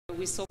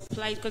We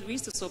supplied, because we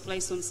used to supply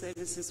some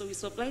services, so we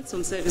supplied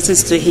some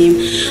services to him,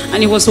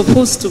 and he was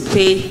supposed to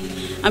pay.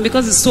 And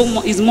because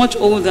he's much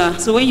older,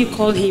 so when you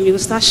call him, he will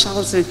start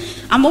shouting,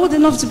 "I'm old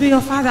enough to be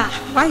your father.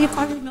 Why are you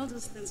calling me all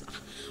those things?"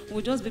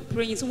 We'll just be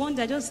praying. So one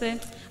day I just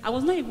said, I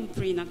was not even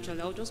praying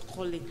actually, I was just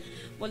calling.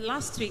 But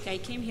last week I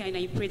came here and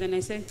I prayed and I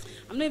said,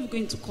 I'm not even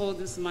going to call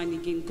this man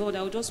again. God,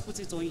 I will just put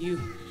it on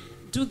you.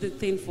 Do the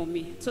thing for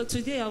me. So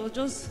today I was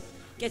just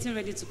getting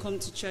ready to come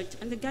to church,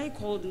 and the guy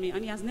called me,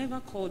 and he has never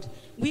called.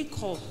 We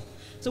call.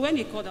 So when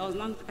he called,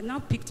 I now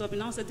picked up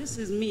and I said, "This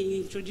is me." He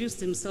introduced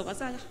himself. I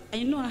said,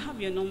 "I know, I have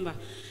your number."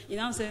 He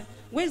now said,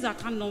 "Where's the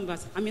account number?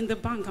 I'm in the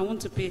bank, I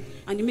want to pay."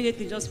 And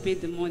immediately just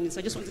paid the money. So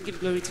I just want to give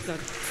glory to God.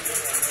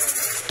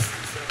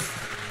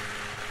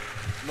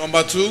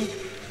 Number 2,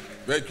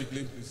 very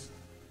quickly, please.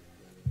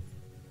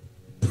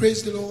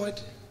 Praise the Lord.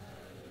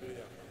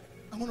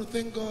 I want to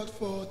thank God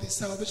for the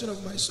salvation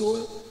of my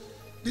soul.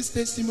 This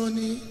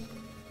testimony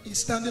is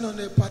standing on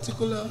a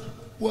particular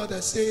word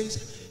that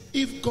says,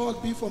 if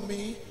God be for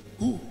me,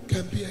 who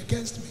can be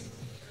against me?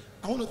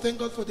 I want to thank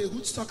God for the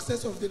good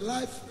success of the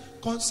live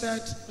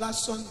concert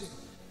last Sunday.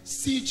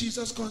 See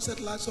Jesus concert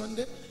last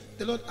Sunday.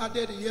 The Lord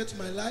added a year to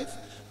my life.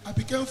 I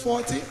became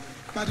 40.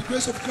 By the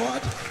grace of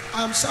God,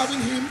 I am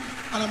serving him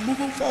and I'm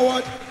moving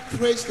forward.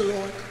 Praise the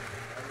Lord.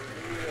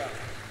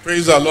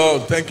 Praise the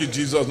Lord. Thank you,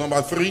 Jesus.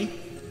 Number 3.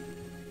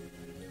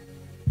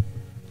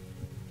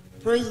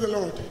 Praise the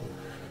Lord.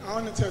 I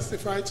want to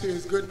testify to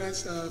his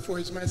goodness, for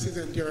his mercies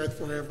endureth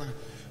forever.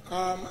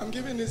 I'm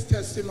giving this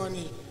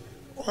testimony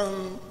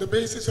on the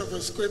basis of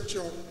a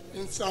scripture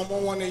in Psalm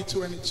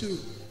 118:22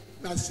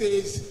 that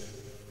says,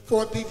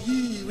 "For did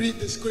ye read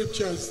the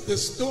scriptures, the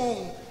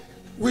stone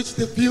which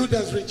the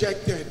builders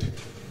rejected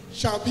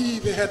shall be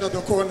the head of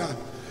the corner."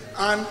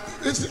 And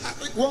this,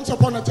 once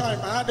upon a time,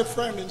 I had a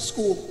friend in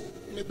school,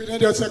 in the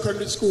Benedict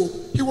Secondary School.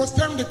 He was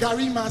termed the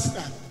Gary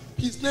Master.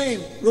 His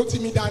name,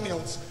 Rotimi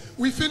Daniels.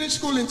 We finished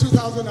school in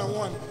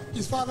 2001.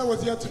 His father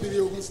was here to be the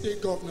Ogun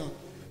State governor.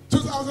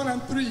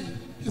 2003,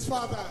 his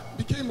father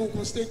became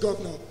Ogun State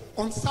governor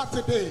on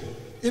Saturday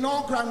in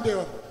all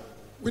grandeur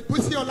with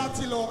Busi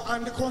Olatilo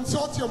and the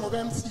consortium of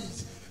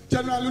MCs.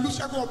 General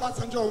Olusegun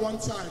Obasanjo on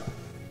one side,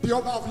 the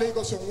Oba of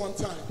Lagos on one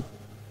side.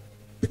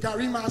 The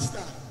Gary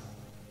Master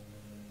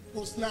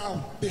was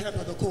now the head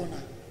of the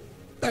corner.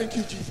 Thank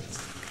you, Jesus.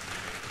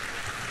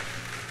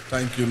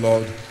 Thank you,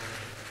 Lord.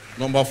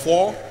 Number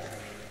 4.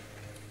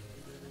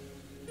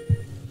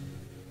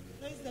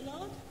 Praise the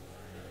Lord.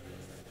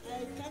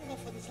 I thank God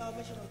for the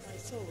salvation of my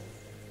soul.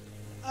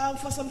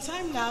 For some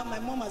time now, my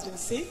mom has been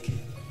sick.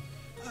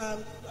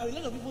 A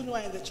lot of people know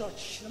her in the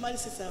church. Nobody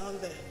sits around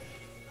there.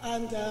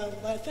 And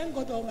but I thank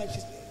God Almighty.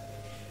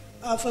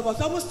 For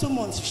about almost 2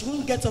 months, she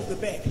wouldn't get off the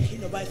bed.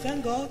 But I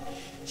thank God,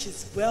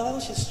 she's well,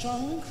 she's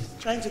strong,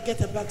 trying to get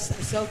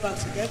herself back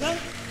together.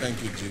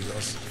 Thank you,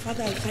 Jesus.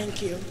 Father, I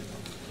thank you.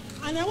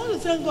 And I want to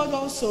thank God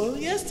also.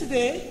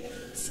 Saturday,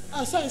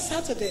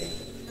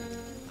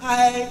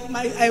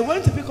 I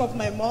went to pick up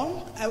my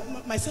mom,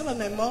 myself and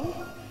my mom.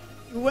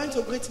 We went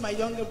to greet my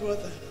younger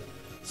brother.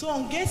 So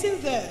on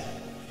getting there,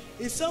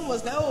 his son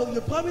was like, "Oh,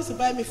 you promised to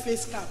buy me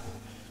face cap."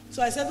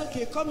 So I said,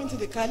 "Okay, come into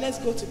the car, let's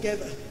go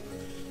together."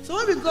 So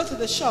when we got to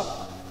the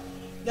shop,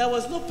 there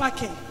was no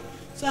parking.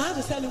 So I had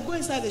to tell him, "Go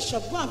inside the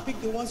shop, go and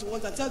pick the ones you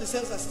want and tell the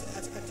sales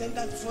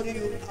attendant to follow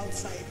you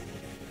outside."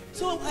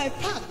 So I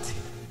parked.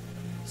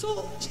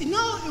 So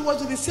now it was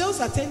with the sales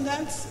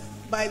attendant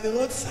by the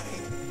roadside.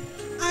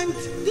 And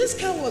this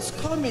car was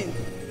coming.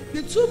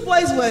 The 2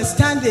 boys were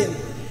standing.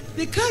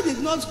 The car did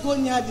not go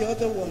near the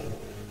other one.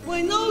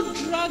 We now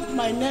dragged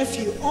my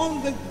nephew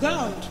on the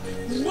ground,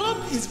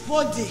 rubbed his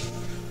body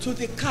to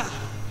the car.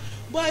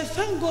 But I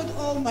thank God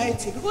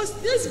Almighty, because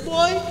this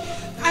boy,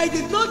 I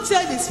did not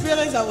tell his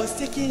parents I was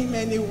taking him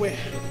anywhere.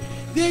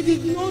 They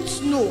did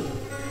not know.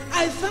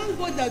 I thank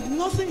God that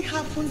nothing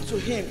happened to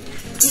him.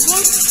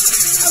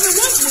 Because,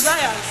 what would I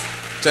ask?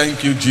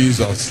 Thank you,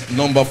 Jesus.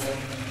 Number 4.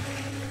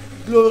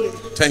 Glory.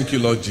 Thank you,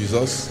 Lord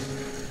Jesus.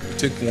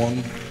 Take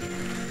one.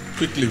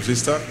 Quickly,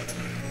 sister.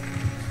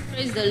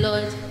 Praise the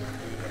Lord.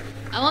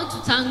 I want to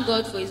thank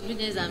God for his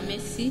goodness and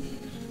mercy.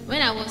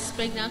 When I was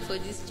pregnant for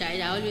this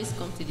child, I always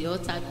come to the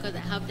altar because I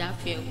have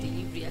that fear of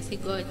delivery. I say,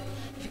 "God,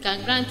 if you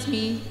can grant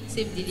me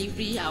safe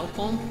delivery, I'll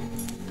come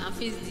and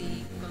face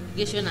the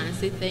congregation and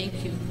say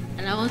thank you."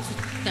 And I want to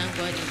thank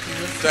God in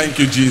Jesus. Thank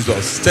you,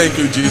 Jesus. Thank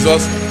you,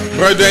 Jesus.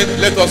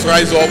 Brethren, let us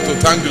rise up to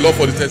thank the Lord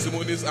for the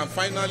testimonies. And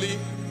finally,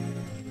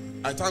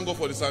 I thank God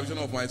for the salvation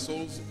of my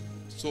soul.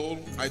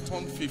 I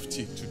turned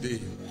 50 today.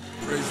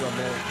 Praise the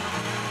Lord.